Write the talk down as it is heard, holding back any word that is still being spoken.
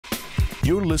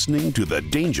You're listening to the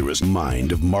dangerous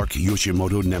mind of Mark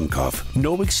Yoshimoto Nemkov.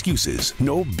 No excuses,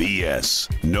 no BS,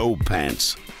 no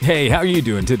pants. Hey, how are you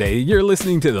doing today? You're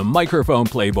listening to the Microphone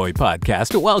Playboy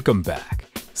podcast. Welcome back.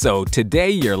 So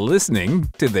today you're listening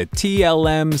to the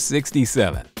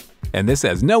TLM-67, and this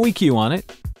has no EQ on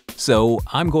it, so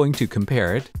I'm going to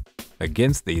compare it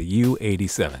against the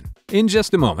U87 in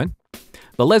just a moment.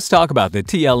 But let's talk about the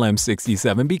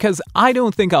TLM-67 because I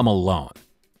don't think I'm alone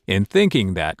in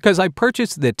thinking that, because I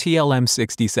purchased the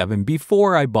TLM-67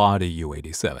 before I bought a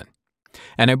U87.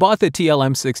 And I bought the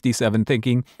TLM-67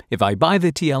 thinking, if I buy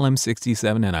the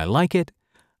TLM-67 and I like it,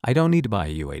 I don't need to buy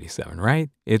a U87,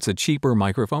 right? It's a cheaper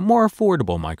microphone, more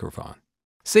affordable microphone.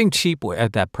 Saying cheap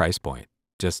at that price point,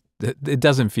 just, it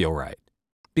doesn't feel right.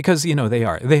 Because, you know,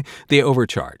 they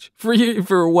overcharge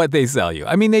for what they sell you.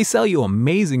 I mean, they sell you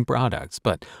amazing products,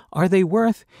 but are they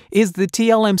worth, is the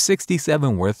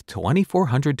TLM-67 worth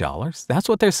 $2,400? That's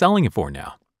what they're selling it for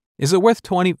now. Is it worth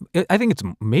I think it's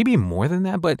maybe more than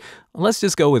that, but let's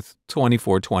just go with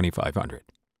 $2,500.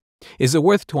 Is it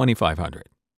worth $2,500?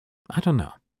 I don't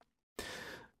know.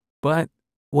 But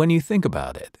when you think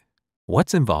about it,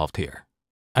 what's involved here?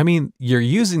 I mean, you're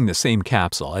using the same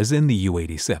capsule as in the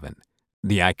U87,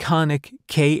 the iconic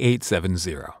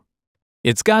K870.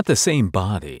 It's got the same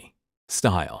body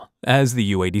style as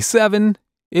the U87.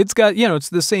 It's got, it's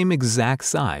the same exact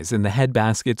size, and the head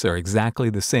baskets are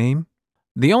exactly the same.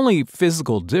 The only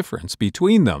physical difference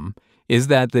between them is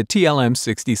that the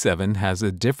TLM-67 has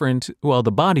a different,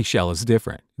 the body shell is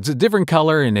different. It's a different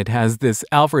color, and it has this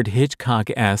Alfred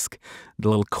Hitchcock-esque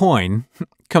little coin,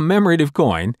 commemorative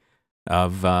coin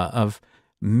of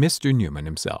Mr. Neumann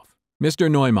himself, Mr.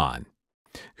 Neumann,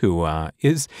 who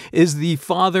is the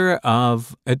father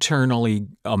of eternally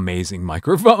amazing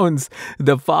microphones,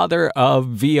 the father of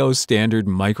VO standard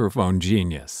microphone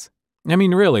genius. I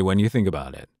mean, really, when you think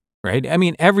about it, right? I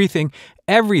mean, everything,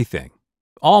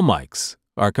 all mics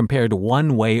are compared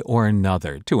one way or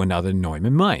another to another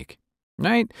Neumann mic,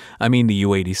 right? I mean, the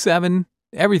U87,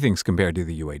 everything's compared to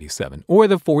the U87, or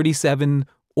the 47,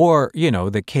 or,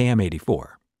 the KM84.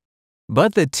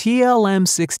 But the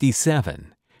TLM-67,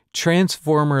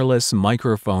 transformerless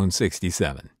microphone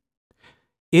 67,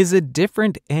 is a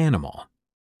different animal,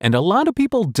 and a lot of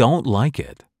people don't like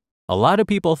it. A lot of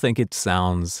people think it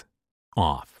sounds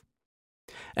off.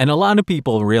 And a lot of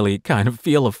people really kind of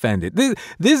feel offended.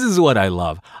 This is what I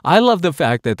love. I love the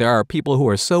fact that there are people who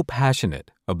are so passionate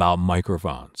about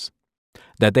microphones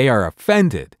that they are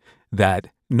offended that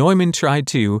Neumann tried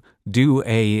to do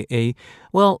a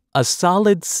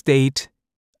solid state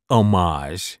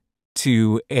homage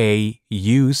to a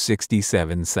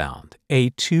U67 sound, a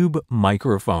tube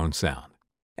microphone sound.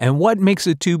 And what makes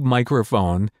a tube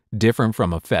microphone different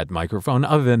from a FET microphone,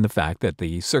 other than the fact that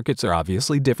the circuits are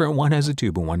obviously different? One has a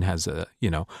tube and one has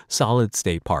solid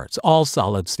state parts, all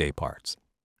solid state parts.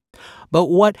 But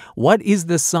what is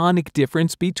the sonic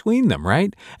difference between them,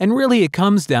 right? And really it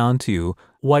comes down to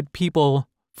what people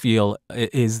feel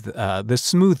is the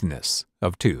smoothness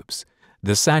of tubes,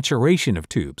 the saturation of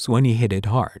tubes when you hit it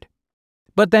hard.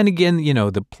 But then again,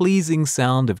 the pleasing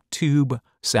sound of tube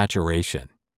saturation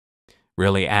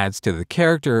really adds to the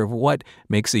character of what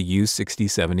makes a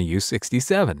U67 a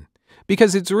U67.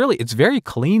 Because it's very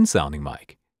clean sounding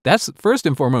mic. That's first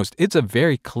and foremost, it's a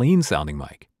very clean sounding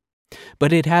mic.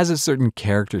 But it has a certain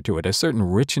character to it, a certain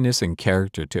richness and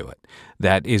character to it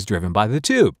that is driven by the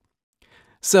tube.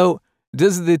 So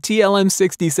does the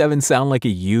TLM-67 sound like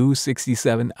a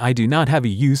U67? I do not have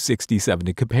a U67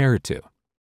 to compare it to.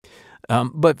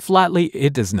 But flatly,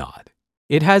 it does not.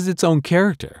 It has its own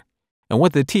character. And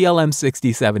what the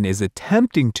TLM-67 is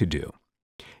attempting to do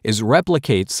is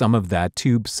replicate some of that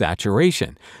tube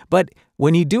saturation. But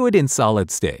when you do it in solid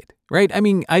state, right? I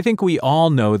mean, I think we all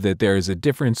know that there is a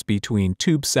difference between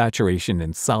tube saturation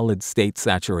and solid state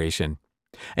saturation.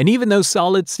 And even though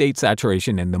solid state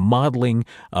saturation and the modeling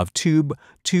of tube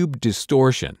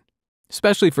distortion,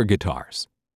 especially for guitars,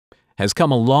 has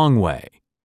come a long way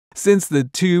since the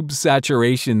tube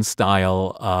saturation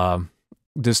style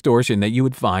distortion that you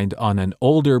would find on an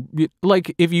older,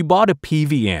 like if you bought a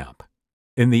PV amp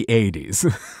in the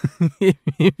 80s,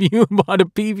 if you bought a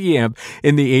PV amp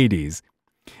in the 80s,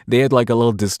 they had like a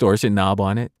little distortion knob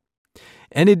on it.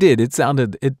 And it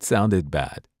sounded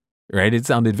bad, right? It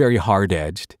sounded very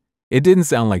hard-edged. It didn't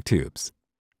sound like tubes.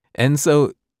 And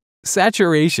so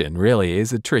saturation really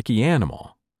is a tricky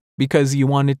animal because you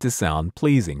want it to sound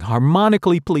pleasing,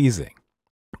 harmonically pleasing.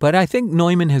 But I think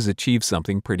Neumann has achieved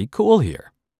something pretty cool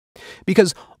here.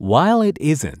 Because while it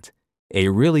isn't a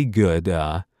really good,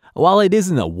 while it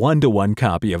isn't a one-to-one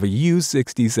copy of a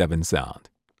U67 sound,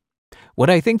 What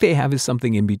I think they have is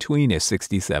something in between a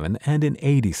 67 and an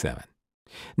 87.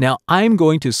 Now, I'm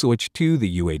going to switch to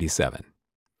the U87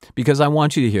 because I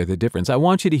want you to hear the difference. I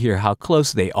want you to hear how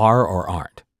close they are or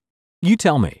aren't. You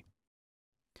tell me.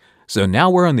 So now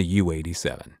we're on the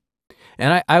U87.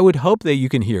 And I would hope that you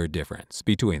can hear a difference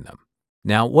between them.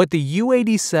 Now, what the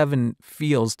U87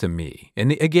 feels to me,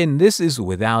 and again, this is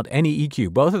without any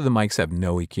EQ. Both of the mics have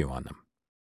no EQ on them.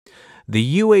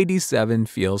 The U87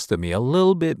 feels to me a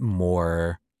little bit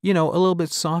more, a little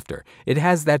bit softer. It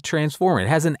has that transformer. It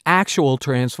has an actual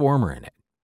transformer in it.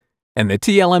 And the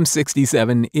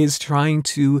TLM-67 is trying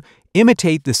to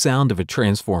imitate the sound of a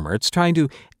transformer. It's trying to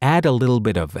add a little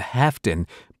bit of heft and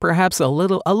perhaps a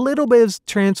little bit of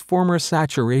transformer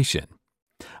saturation.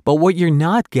 But what you're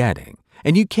not getting,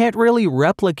 and you can't really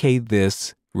replicate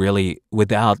this really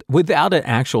without an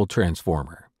actual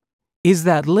transformer, is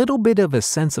that little bit of a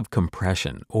sense of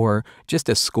compression or just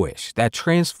a squish, that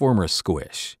transformer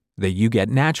squish that you get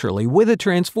naturally with a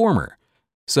transformer.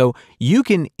 So you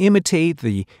can imitate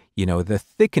the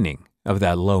thickening of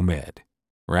that low mid,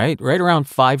 right around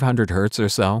 500 hertz or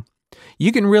so.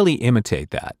 You can really imitate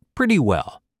that pretty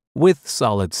well with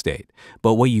solid state.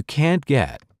 But what you can't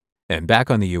get, and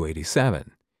back on the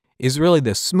U87, is really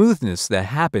the smoothness that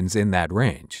happens in that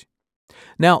range.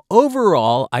 Now,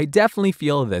 overall, I definitely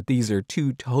feel that these are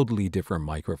two totally different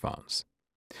microphones.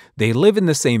 They live in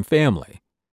the same family.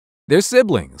 They're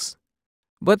siblings,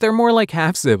 but they're more like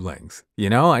half-siblings.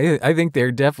 I think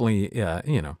they're definitely,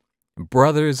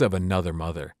 brothers of another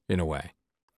mother in a way.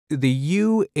 The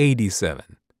U87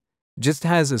 just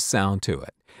has a sound to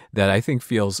it that I think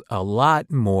feels a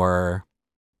lot more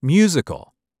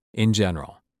musical in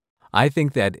general. I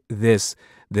think that this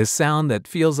sound that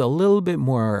feels a little bit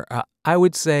more, I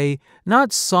would say,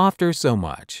 not softer so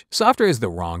much. Softer is the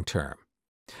wrong term.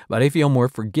 But I feel more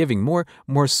forgiving,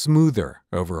 more smoother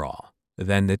overall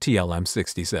than the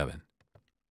TLM-67.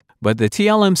 But the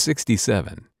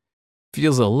TLM-67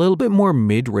 feels a little bit more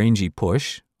mid-rangey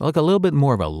push, like a little bit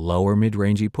more of a lower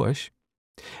mid-rangey push.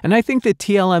 And I think the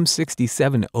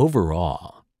TLM-67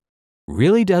 overall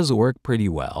really does work pretty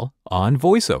well on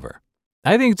voiceover.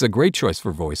 I think it's a great choice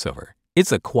for voiceover.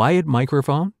 It's a quiet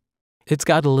microphone. It's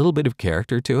got a little bit of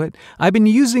character to it. I've been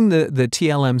using the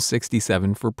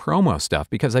TLM-67 for promo stuff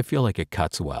because I feel like it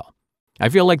cuts well. I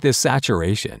feel like this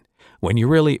saturation, when you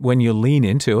lean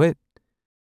into it,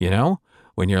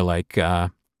 when you're like,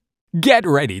 get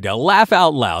ready to laugh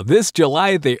out loud this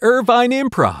July at the Irvine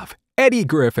Improv. Eddie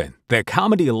Griffin, the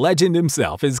comedy legend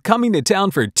himself, is coming to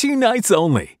town for 2 nights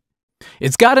only.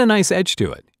 It's got a nice edge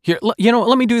to it. Here,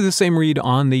 let me do the same read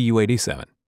on the U87.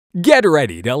 Get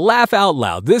ready to laugh out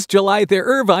loud this July at the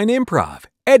Irvine Improv.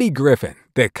 Eddie Griffin,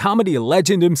 the comedy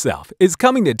legend himself, is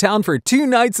coming to town for 2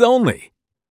 nights only.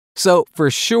 So,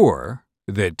 for sure,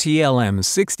 the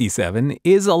TLM-67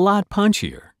 is a lot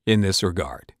punchier in this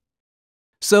regard.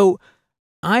 So,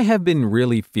 I have been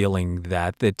really feeling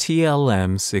that the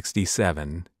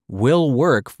TLM-67 will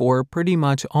work for pretty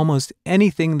much almost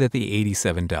anything that the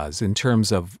 87 does in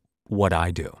terms of what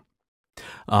I do.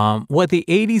 What the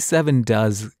 87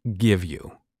 does give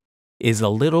you is a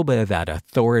little bit of that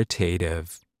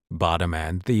authoritative bottom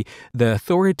end, the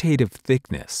authoritative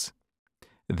thickness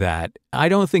that I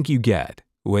don't think you get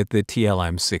with the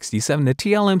TLM-67. The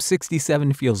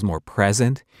TLM-67 feels more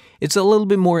present. It's a little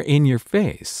bit more in your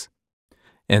face.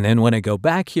 And then when I go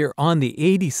back here on the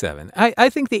 87, I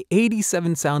think the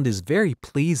 87 sound is very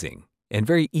pleasing and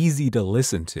very easy to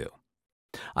listen to.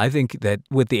 I think that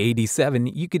with the 87,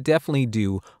 you could definitely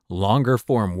do longer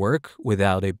form work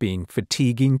without it being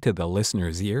fatiguing to the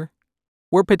listener's ear,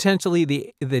 where potentially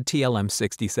the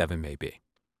TLM-67 may be.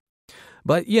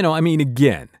 But,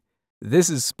 again, this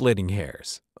is splitting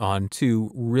hairs on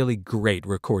two really great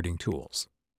recording tools.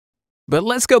 But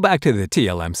let's go back to the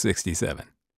TLM-67.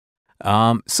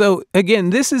 So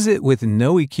again, this is it with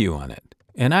no EQ on it.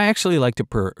 And I actually like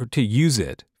to use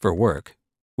it for work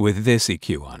with this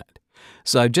EQ on it.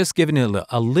 So I've just given it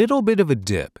a little bit of a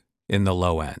dip in the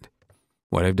low end.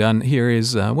 What I've done here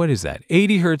is, what is that?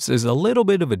 80 hertz is a little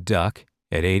bit of a duck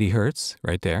at 80 hertz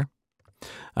right there.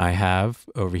 I have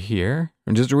over here,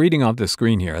 I'm just reading off the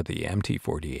screen here at the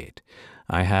MT48.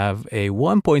 I have a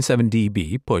 1.7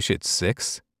 dB push at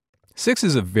 6. 6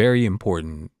 is a very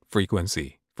important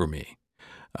frequency for me,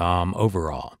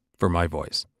 overall, for my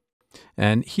voice.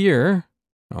 And here,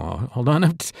 hold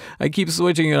on, I keep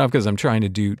switching it off because I'm trying to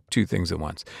do two things at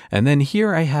once. And then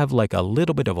here I have like a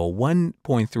little bit of a 1.3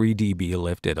 dB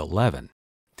lift at 11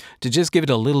 to just give it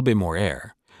a little bit more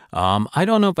air. I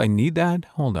don't know if I need that.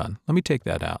 Hold on, let me take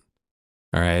that out.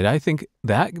 All right, I think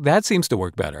that seems to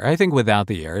work better. I think without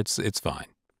the air, it's fine.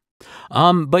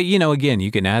 But again,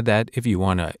 you can add that if you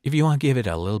want to give it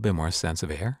a little bit more sense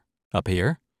of air up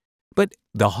here. But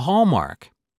the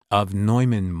hallmark of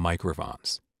Neumann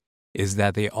microphones is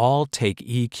that they all take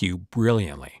EQ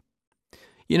brilliantly.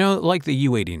 Like the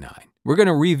U89. We're going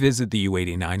to revisit the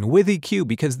U89 with EQ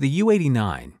because the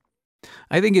U89,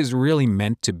 I think, is really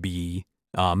meant to be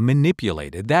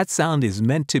manipulated. That sound is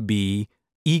meant to be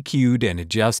EQ'd and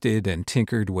adjusted and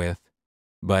tinkered with,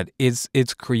 but it's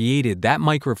created, that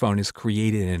microphone is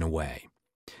created in a way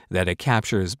that it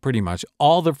captures pretty much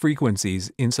all the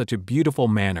frequencies in such a beautiful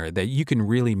manner that you can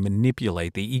really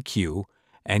manipulate the EQ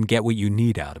and get what you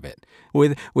need out of it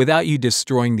without you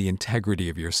destroying the integrity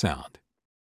of your sound.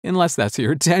 Unless that's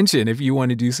your intention, if you want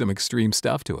to do some extreme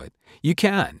stuff to it, you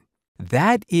can.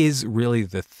 That is really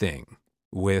the thing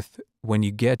with when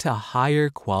you get to higher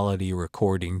quality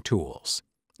recording tools,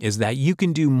 is that you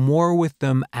can do more with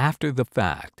them after the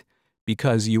fact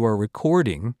because you are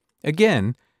recording,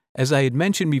 again, as I had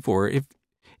mentioned before, if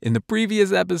in the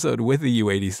previous episode with the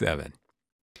U87,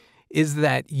 is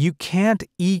that you can't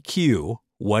EQ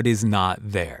what is not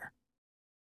there.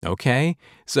 Okay?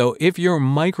 So if your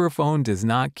microphone does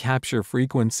not capture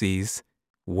frequencies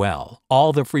well,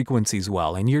 all the frequencies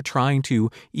well, and you're trying to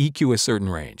EQ a certain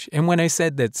range, and when I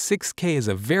said that 6K is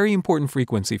a very important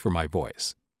frequency for my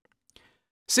voice,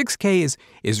 6K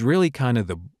is really kind of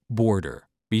the border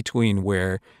between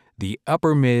where the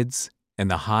upper mids and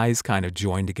the highs kind of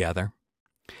join together.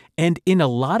 And in a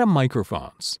lot of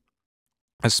microphones,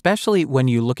 especially when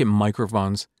you look at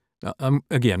microphones,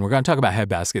 again, we're going to talk about head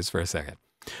baskets for a second.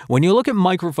 When you look at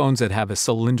microphones that have a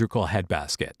cylindrical head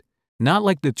basket, not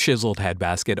like the chiseled head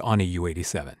basket on a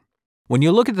U87, when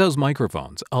you look at those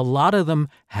microphones, a lot of them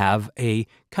have a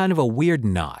kind of a weird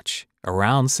notch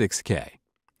around 6K.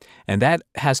 And that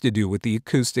has to do with the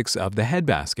acoustics of the head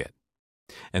basket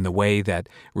and the way that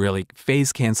really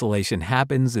phase cancellation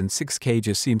happens, and 6K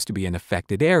just seems to be an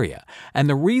affected area. And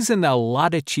the reason that a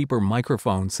lot of cheaper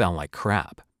microphones sound like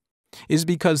crap is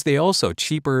because they also,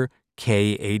 cheaper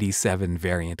K87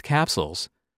 variant capsules,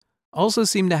 also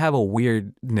seem to have a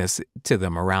weirdness to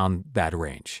them around that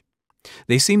range.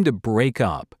 They seem to break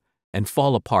up and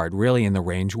fall apart really in the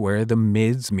range where the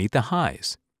mids meet the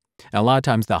highs. And a lot of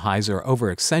times the highs are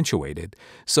over-accentuated,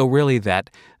 so really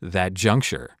that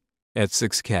juncture at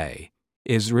 6K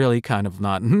is really kind of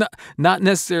not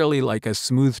necessarily like a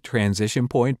smooth transition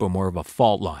point, but more of a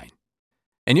fault line.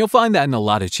 And you'll find that in a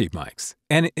lot of cheap mics.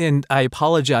 And I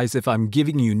apologize if I'm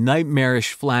giving you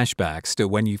nightmarish flashbacks to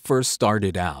when you first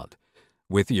started out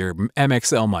with your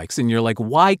MXL mics, and you're like,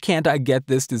 why can't I get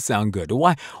this to sound good?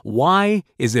 Why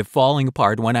is it falling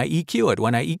apart when I EQ it?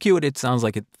 When I EQ it, it sounds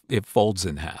like it folds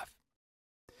in half.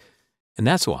 And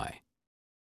that's why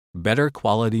better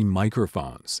quality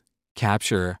microphones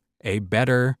capture a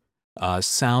better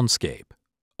soundscape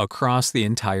across the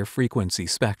entire frequency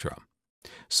spectrum,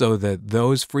 so that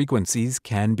those frequencies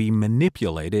can be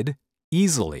manipulated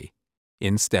easily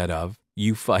instead of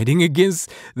you fighting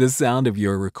against the sound of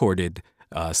your recorded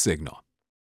signal.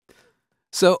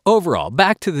 So overall,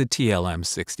 back to the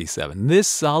TLM-67, this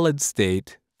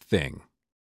solid-state thing,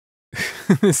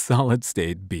 this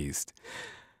solid-state beast.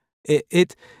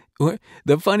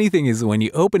 The funny thing is when you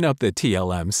open up the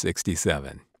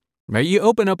TLM-67, right, you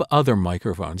open up other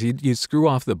microphones, you screw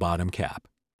off the bottom cap,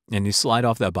 and you slide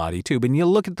off that body tube, and you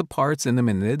look at the parts in them,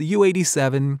 and the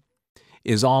U87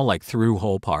 is all like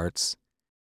through-hole parts.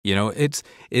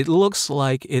 It looks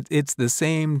like it's the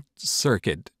same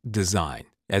circuit design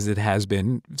as it has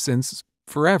been since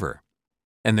forever.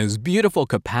 And those beautiful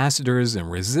capacitors and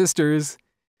resistors,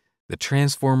 the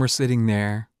transformer sitting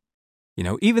there,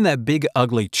 even that big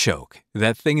ugly choke,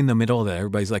 that thing in the middle that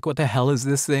everybody's like, what the hell is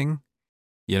this thing?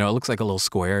 It looks like a little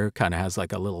square, kind of has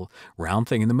like a little round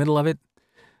thing in the middle of it.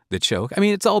 The choke. I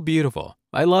mean, it's all beautiful.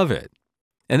 I love it.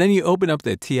 And then you open up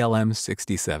the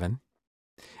TLM-67,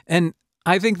 and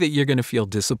I think that you're going to feel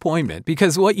disappointment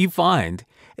because what you find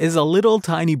is a little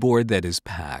tiny board that is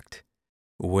packed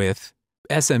with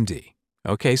SMD,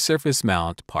 surface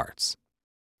mount parts.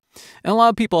 And a lot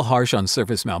of people harsh on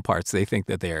surface mount parts. They think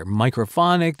that they're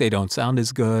microphonic, they don't sound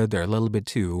as good, they're a little bit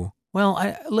too,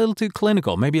 a little too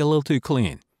clinical, maybe a little too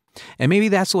clean. And maybe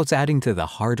that's what's adding to the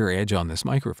harder edge on this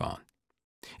microphone.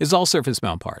 It's all surface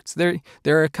mount parts. There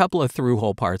are a couple of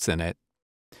through-hole parts in it,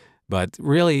 but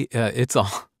really it's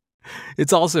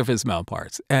all surface mount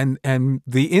parts. And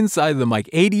the inside of the mic,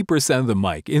 80% of the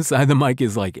mic, inside the mic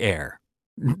is like air.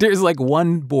 There's like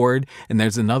one board, and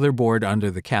there's another board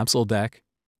under the capsule deck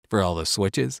for all the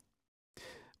switches.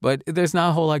 But there's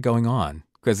not a whole lot going on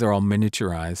because they're all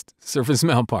miniaturized surface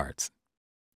mount parts.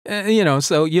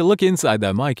 So you look inside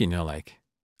that mic and you're like,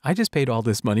 I just paid all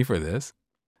this money for this.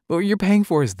 But what you're paying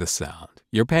for is the sound.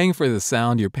 You're paying for the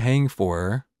sound. You're paying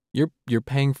for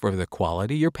the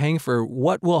quality. You're paying for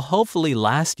what will hopefully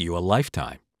last you a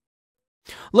lifetime.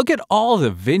 Look at all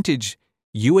the vintage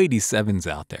U87s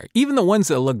out there, even the ones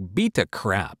that look beat to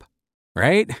crap,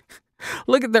 right?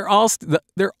 Look at they're all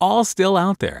still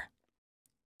out there.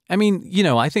 I mean,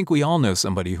 I think we all know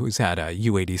somebody who's had a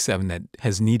U87 that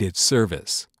has needed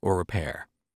service or repair.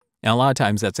 And a lot of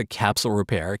times that's a capsule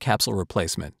repair, a capsule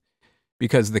replacement,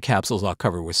 because the capsule's all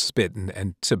covered with spit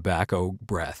and tobacco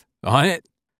breath on it.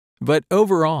 But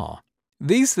overall,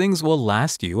 these things will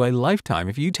last you a lifetime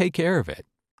if you take care of it.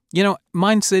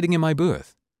 Mine's sitting in my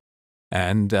booth,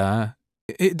 and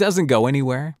it doesn't go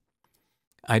anywhere.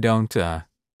 I don't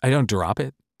drop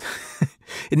it.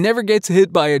 It never gets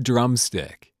hit by a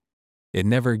drumstick. It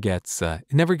never gets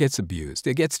abused.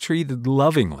 It gets treated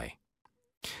lovingly,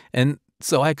 and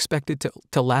so I expect it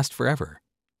to last forever,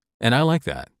 and I like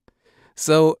that.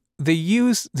 So the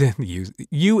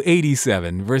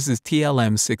U87 versus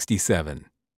TLM-67,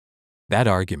 that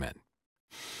argument,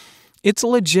 it's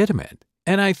legitimate.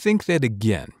 And I think that,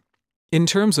 again, in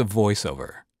terms of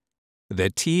voiceover, the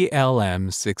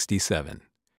TLM-67,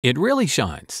 it really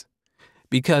shines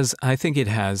because I think it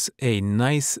has a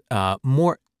nice,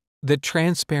 the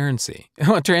transparency.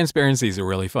 Transparency is a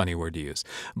really funny word to use,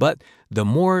 but the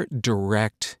more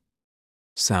direct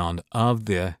sound of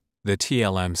the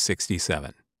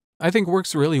TLM-67, I think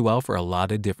works really well for a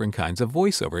lot of different kinds of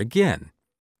voiceover. Again,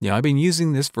 I've been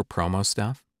using this for promo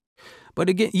stuff. But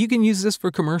again, you can use this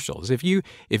for commercials. If you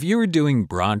were doing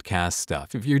broadcast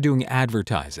stuff, if you're doing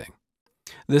advertising,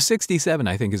 the 67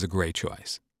 I think is a great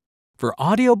choice. For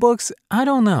audiobooks, I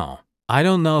don't know. I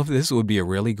don't know if this would be a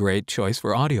really great choice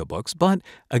for audiobooks, but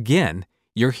again,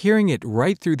 you're hearing it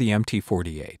right through the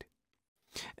MT48.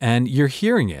 And you're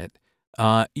hearing it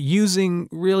using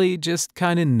really just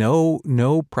kind of no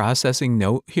processing,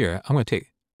 here, I'm going to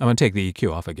take the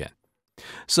EQ off again.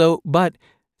 So, but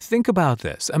think about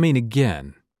this. I mean,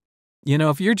 again,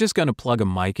 if you're just going to plug a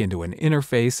mic into an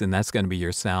interface and that's going to be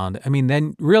your sound, I mean,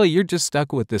 then really you're just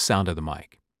stuck with the sound of the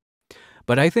mic.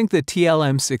 But I think the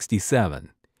TLM-67,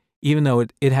 even though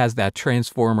it has that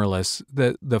transformerless,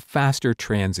 the faster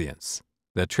transients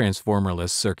that transformerless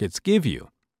circuits give you,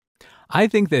 I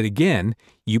think that, again,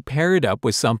 you pair it up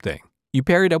with something. You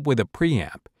pair it up with a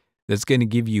preamp that's going to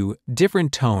give you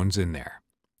different tones in there,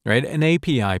 right? An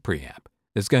API preamp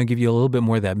that's going to give you a little bit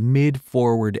more of that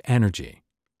mid-forward energy.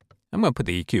 I'm going to put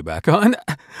the EQ back on.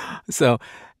 So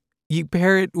you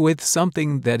pair it with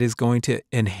something that is going to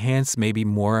enhance maybe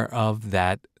more of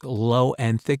that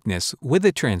low-end thickness with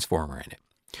a transformer in it.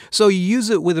 So you use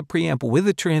it with a preamp with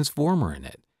a transformer in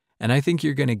it, and I think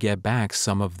you're going to get back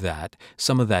some of that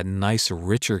nice,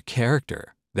 richer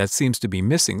character that seems to be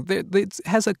missing. It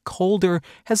has a colder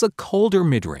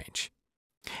mid-range.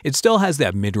 It still has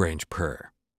that mid-range purr.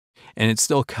 And it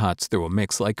still cuts through a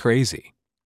mix like crazy.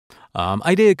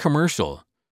 I did a commercial.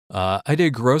 I did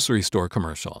a grocery store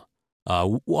commercial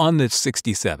on the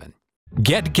 67.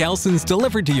 Get Gelson's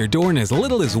delivered to your door in as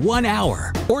little as 1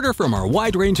 hour. Order from our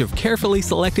wide range of carefully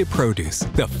selected produce,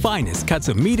 the finest cuts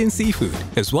of meat and seafood,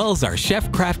 as well as our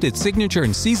chef-crafted signature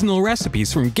and seasonal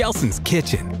recipes from Gelson's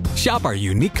Kitchen. Shop our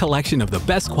unique collection of the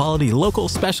best quality local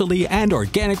specialty and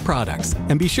organic products,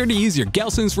 and be sure to use your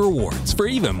Gelson's rewards for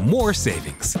even more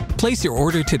savings. Place your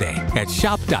order today at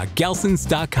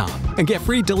shop.gelsons.com and get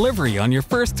free delivery on your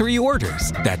first 3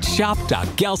 orders. That's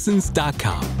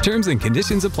shop.gelsons.com. Terms and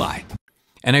conditions apply.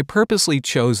 And I purposely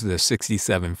chose the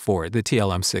 67 for it, the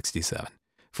TLM-67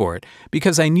 for it,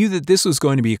 because I knew that this was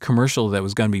going to be a commercial that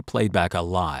was going to be played back a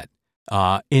lot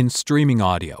in streaming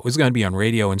audio. It was going to be on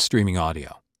radio and streaming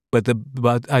audio. But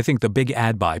I think the big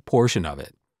ad buy portion of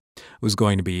it was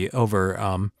going to be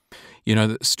over,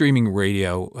 the streaming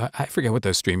radio. I forget what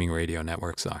those streaming radio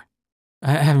networks are.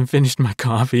 I haven't finished my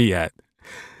coffee yet.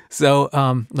 So,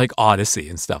 like Odyssey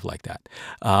and stuff like that.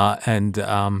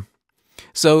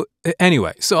 So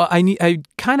anyway, so I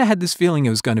kind of had this feeling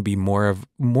it was going to be more of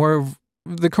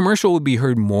the commercial would be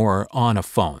heard more on a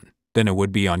phone than it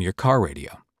would be on your car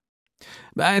radio.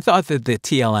 But I thought that the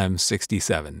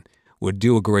TLM-67 would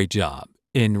do a great job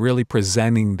in really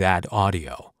presenting that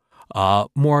audio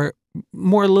more a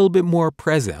little bit more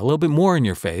present, a little bit more in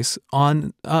your face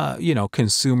on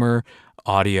consumer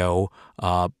audio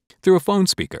through a phone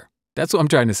speaker. That's what I'm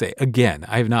trying to say. Again,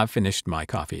 I have not finished my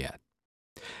coffee yet.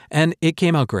 And it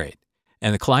came out great.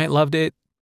 And the client loved it.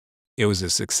 It was a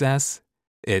success.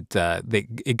 It got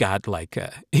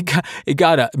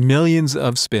millions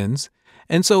of spins.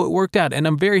 And so it worked out. And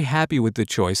I'm very happy with the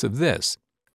choice of this.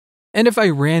 And if I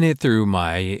ran it through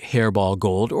my Hairball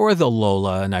Gold or the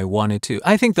Lola and I wanted to,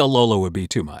 I think the Lola would be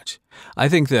too much. I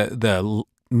think the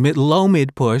low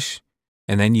mid push,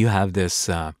 and then you have this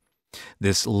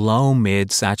low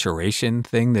mid saturation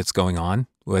thing that's going on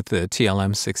with the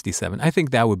TLM-67. I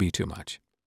think that would be too much.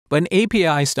 But an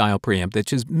API style preamp that's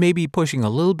just maybe pushing a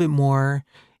little bit more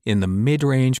in the mid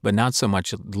range, but not so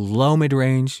much low mid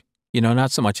range,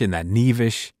 not so much in that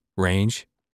Neve-ish range,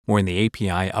 more in the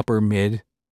API upper mid,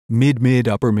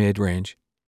 upper mid range.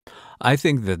 I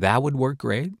think that would work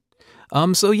great.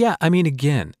 So yeah, I mean,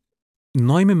 again,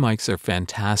 Neumann mics are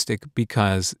fantastic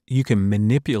because you can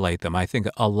manipulate them, I think,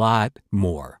 a lot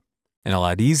more and a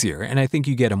lot easier. And I think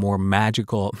you get a more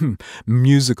magical,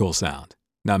 musical sound.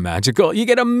 Not magical. You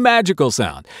get a magical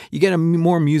sound. You get a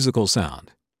more musical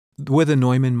sound with a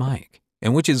Neumann mic,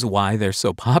 and which is why they're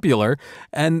so popular,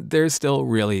 and they're still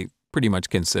really pretty much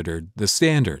considered the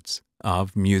standards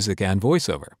of music and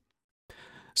voiceover.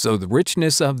 So the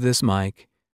richness of this mic,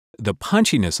 the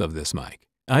punchiness of this mic,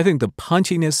 I think the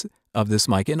punchiness of this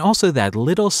mic, and also that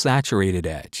little saturated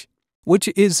edge, which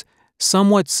is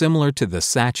somewhat similar to the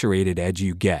saturated edge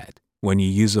you get when you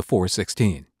use a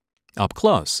 416 up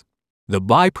close. The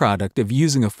byproduct of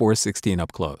using a 416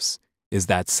 up close is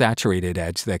that saturated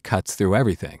edge that cuts through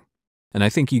everything. And I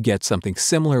think you get something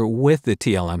similar with the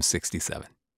TLM-67.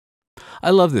 I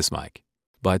love this mic,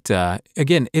 but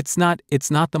again, it's not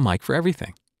the mic for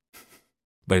everything,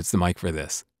 but it's the mic for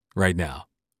this right now.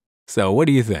 So what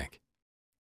do you think?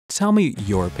 Tell me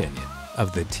your opinion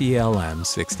of the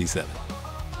TLM-67.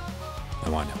 I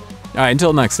want to know. All right,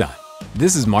 until next time,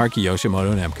 this is Mark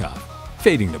Yoshimoto Nemkov,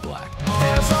 fading to black.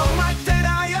 There's a mic that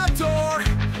I adore.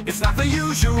 It's not the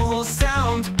usual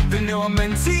sound. The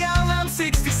Neumann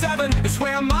TLM-67 is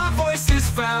where my voice is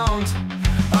found.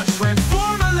 A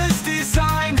transformerless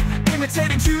design,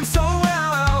 imitating tunes so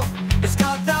well. It's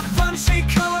got that punchy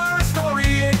color story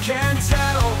it can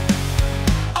tell.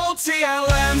 Old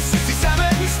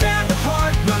TLM-67, you stand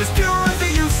apart, not as pure as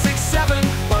the U87,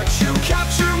 but you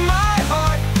capture my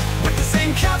heart with the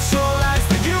same capsule as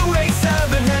the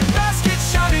U87 and basket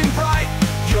shining bright.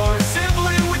 You're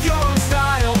assembling with your own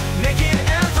style, making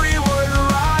every word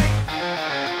right.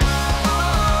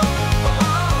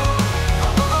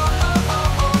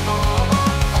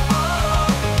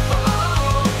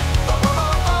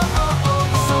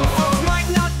 Some folks might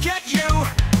not get you,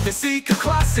 they seek a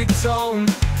classic tone.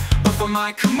 But for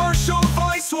my commercial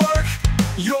voice work,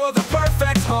 you're the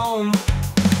perfect home.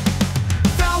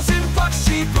 $1,000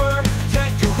 cheaper,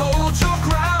 yet you hold your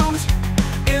ground.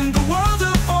 In the world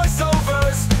of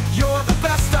voiceovers, you're the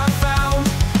best I've found.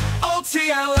 Old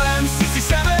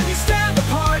TLM-67, you stand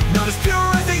apart, not as pure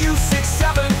as the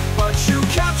U87, but you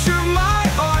capture my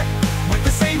heart with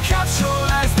the same capsule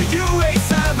as the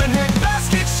U87 and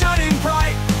basket shining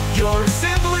bright. You're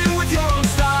assembling with your own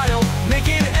style,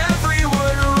 making every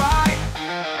word right.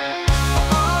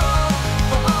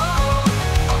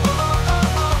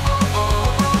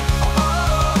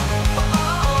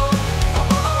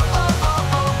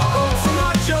 So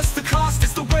not just the cost,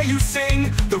 it's the way you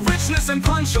sing, the richness and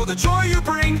punch, or the joy you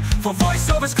bring. For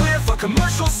voiceovers clear, for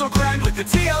commercials so grand, with the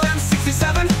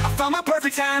TLM-67, I found my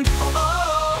perfect hand.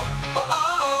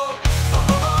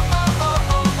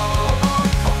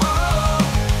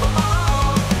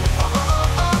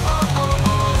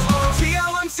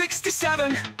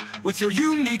 TLM-67, with your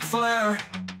unique flair.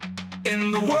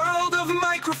 In the world of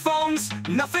microphones,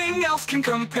 nothing else can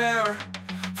compare.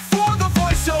 For the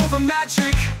voiceover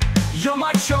magic, you're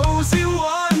my chosen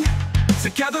one.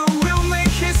 Together we'll make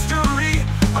history,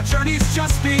 our journey's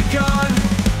just begun.